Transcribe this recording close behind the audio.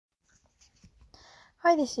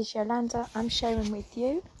Hi, this is Yolanda. I'm sharing with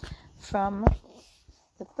you from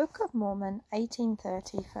the Book of Mormon,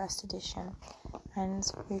 1830, first edition. And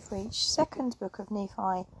we've reached second book of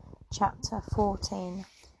Nephi, chapter 14.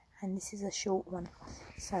 And this is a short one,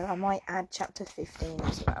 so I might add chapter 15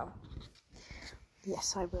 as well.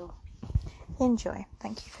 Yes, I will. Enjoy.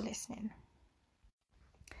 Thank you for listening.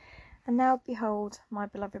 And now behold, my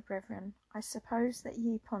beloved brethren, I suppose that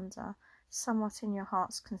ye ponder somewhat in your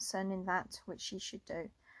hearts concerning that which ye should do,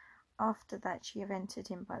 after that ye have entered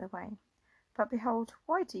in by the way. But behold,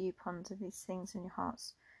 why do ye ponder these things in your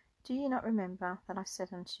hearts? Do ye not remember that I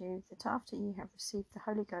said unto you, that after ye have received the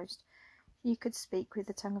Holy Ghost, ye could speak with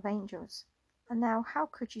the tongue of angels? And now how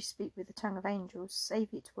could ye speak with the tongue of angels,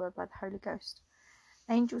 save it were by the Holy Ghost?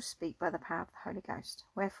 Angels speak by the power of the Holy Ghost,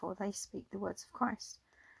 wherefore they speak the words of Christ.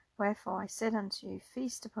 Wherefore I said unto you,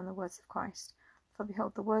 feast upon the words of Christ. For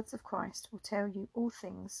behold, the words of Christ will tell you all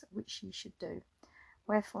things which ye should do.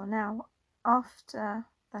 Wherefore now, after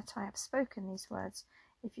that I have spoken these words,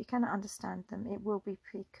 if you cannot understand them, it will be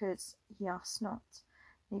because ye ask not,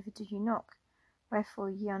 neither do you knock.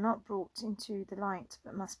 Wherefore ye are not brought into the light,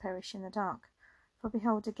 but must perish in the dark. For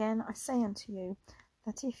behold, again I say unto you,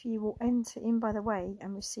 that if ye will enter in by the way,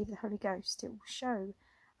 and receive the Holy Ghost, it will show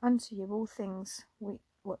unto you all things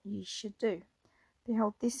what ye should do.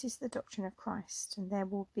 Behold, this is the doctrine of Christ, and there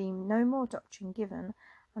will be no more doctrine given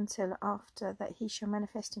until after that he shall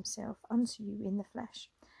manifest himself unto you in the flesh.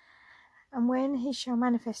 And when he shall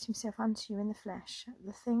manifest himself unto you in the flesh,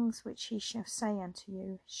 the things which he shall say unto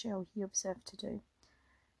you shall ye observe to do.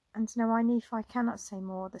 And now I, Nephi, cannot say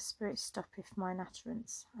more, the Spirit stoppeth mine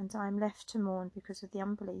utterance, and I am left to mourn because of the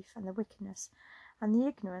unbelief and the wickedness, and the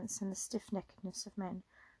ignorance and the stiff-neckedness of men,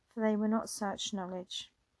 for they will not search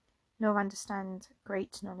knowledge, nor understand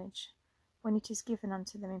great knowledge, when it is given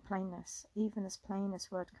unto them in plainness, even as plain as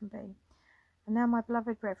word can be. And now, my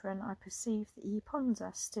beloved brethren, I perceive that ye ponder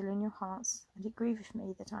still in your hearts, and it grieveth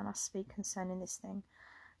me that I must speak concerning this thing.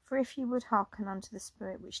 For if ye would hearken unto the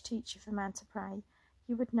Spirit which teacheth a man to pray,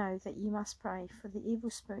 ye would know that ye must pray, for the evil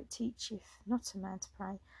spirit teacheth not a man to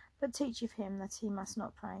pray, but teacheth him that he must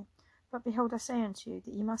not pray. But behold, I say unto you,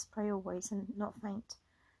 that ye must pray always, and not faint,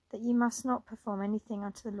 that ye must not perform anything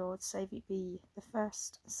unto the Lord, save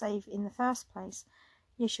in the first place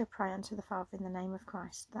ye shall pray unto the Father in the name of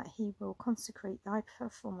Christ, that he will consecrate thy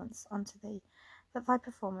performance unto thee, that thy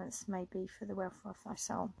performance may be for the welfare of thy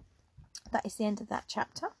soul. That is the end of that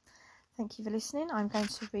chapter. Thank you for listening. I'm going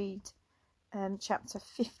to read chapter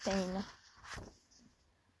 15.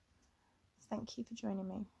 Thank you for joining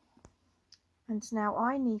me. And now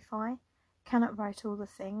I, Nephi, cannot write all the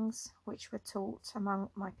things which were taught among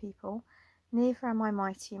my people, neither am I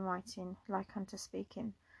mighty in writing, like unto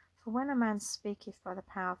speaking. For when a man speaketh by the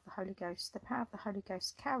power of the Holy Ghost, the power of the Holy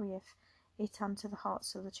Ghost carrieth it unto the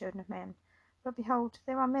hearts of the children of men. But behold,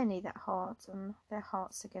 there are many that harden their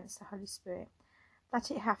hearts against the Holy Spirit,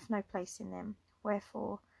 that it hath no place in them.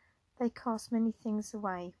 Wherefore they cast many things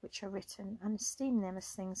away which are written, and esteem them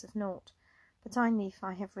as things of naught. But I,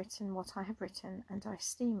 Nephi, have written what I have written, and I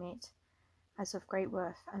esteem it as of great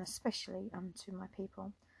worth, and especially unto my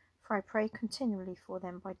people. For I pray continually for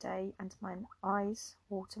them by day, and mine eyes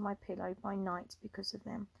water my pillow by night because of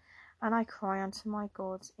them. And I cry unto my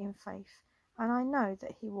God in faith, and I know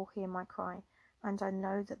that he will hear my cry, and I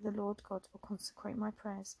know that the Lord God will consecrate my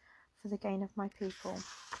prayers for the gain of my people.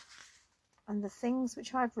 And the things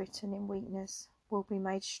which I have written in weakness will be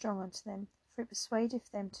made strong unto them, for it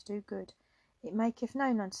persuadeth them to do good. It maketh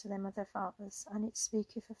known unto them of their fathers, and it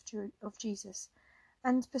speaketh of Jesus,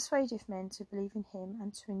 and persuadeth men to believe in him,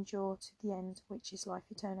 and to endure to the end, which is life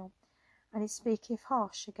eternal. And it speaketh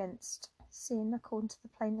harsh against sin, according to the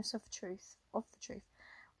plainness of the truth.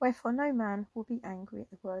 Wherefore no man will be angry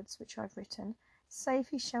at the words which I have written, save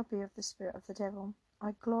he shall be of the spirit of the devil.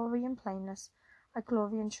 I glory in plainness, I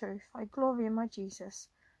glory in truth, I glory in my Jesus,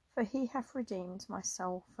 for he hath redeemed my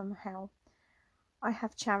soul from hell. I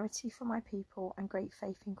have charity for my people, and great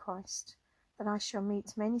faith in Christ, that I shall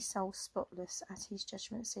meet many souls spotless at his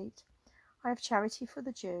judgment seat. I have charity for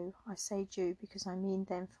the Jew, I say Jew, because I mean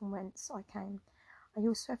them from whence I came. I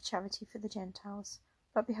also have charity for the Gentiles.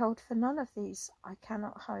 But behold, for none of these I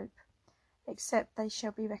cannot hope, except they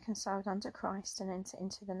shall be reconciled unto Christ, and enter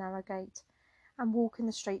into the narrow gate, and walk in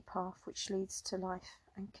the straight path which leads to life,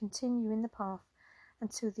 and continue in the path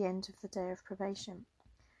until the end of the day of probation.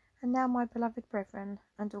 And now, my beloved brethren,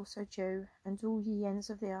 and also Jew, and all ye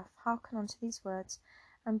ends of the earth, hearken unto these words,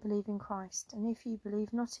 and believe in Christ. And if ye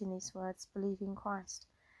believe not in these words, believe in Christ.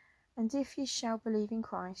 And if ye shall believe in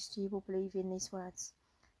Christ, ye will believe in these words.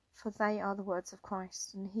 For they are the words of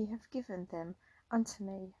Christ, and he hath given them unto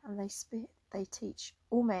me, and they they teach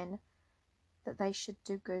all men that they should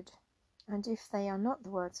do good. And if they are not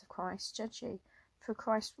the words of Christ, judge ye, for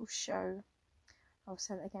Christ will show, I'll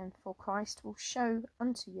say that again, for Christ will show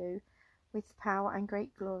unto you with power and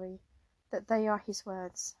great glory that they are his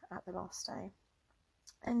words at the last day.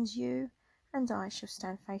 And you and I shall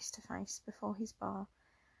stand face to face before his bar,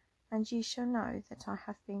 and ye shall know that I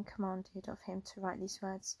have been commanded of him to write these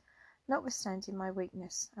words, notwithstanding my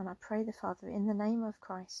weakness. And I pray the Father in the name of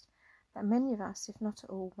Christ, that many of us, if not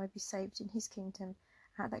all, may be saved in his kingdom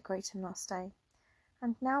at that great and last day.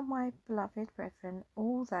 And now, my beloved brethren,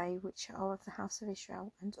 all they which are of the house of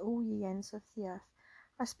Israel, and all ye ends of the earth,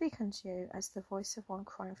 I speak unto you as the voice of one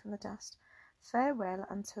crying from the dust, farewell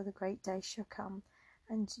until the great day shall come,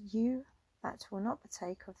 and you that will not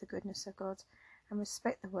partake of the goodness of God, and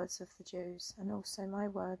respect the words of the Jews, and also my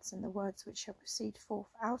words, and the words which shall proceed forth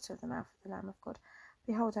out of the mouth of the Lamb of God.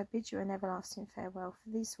 Behold, I bid you an everlasting farewell, for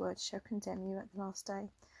these words shall condemn you at the last day.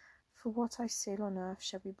 For what I seal on earth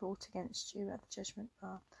shall be brought against you at the judgment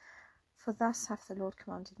bar. For thus hath the Lord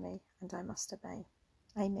commanded me, and I must obey.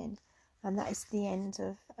 Amen. And that is the end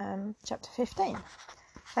of chapter 15.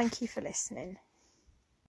 Thank you for listening.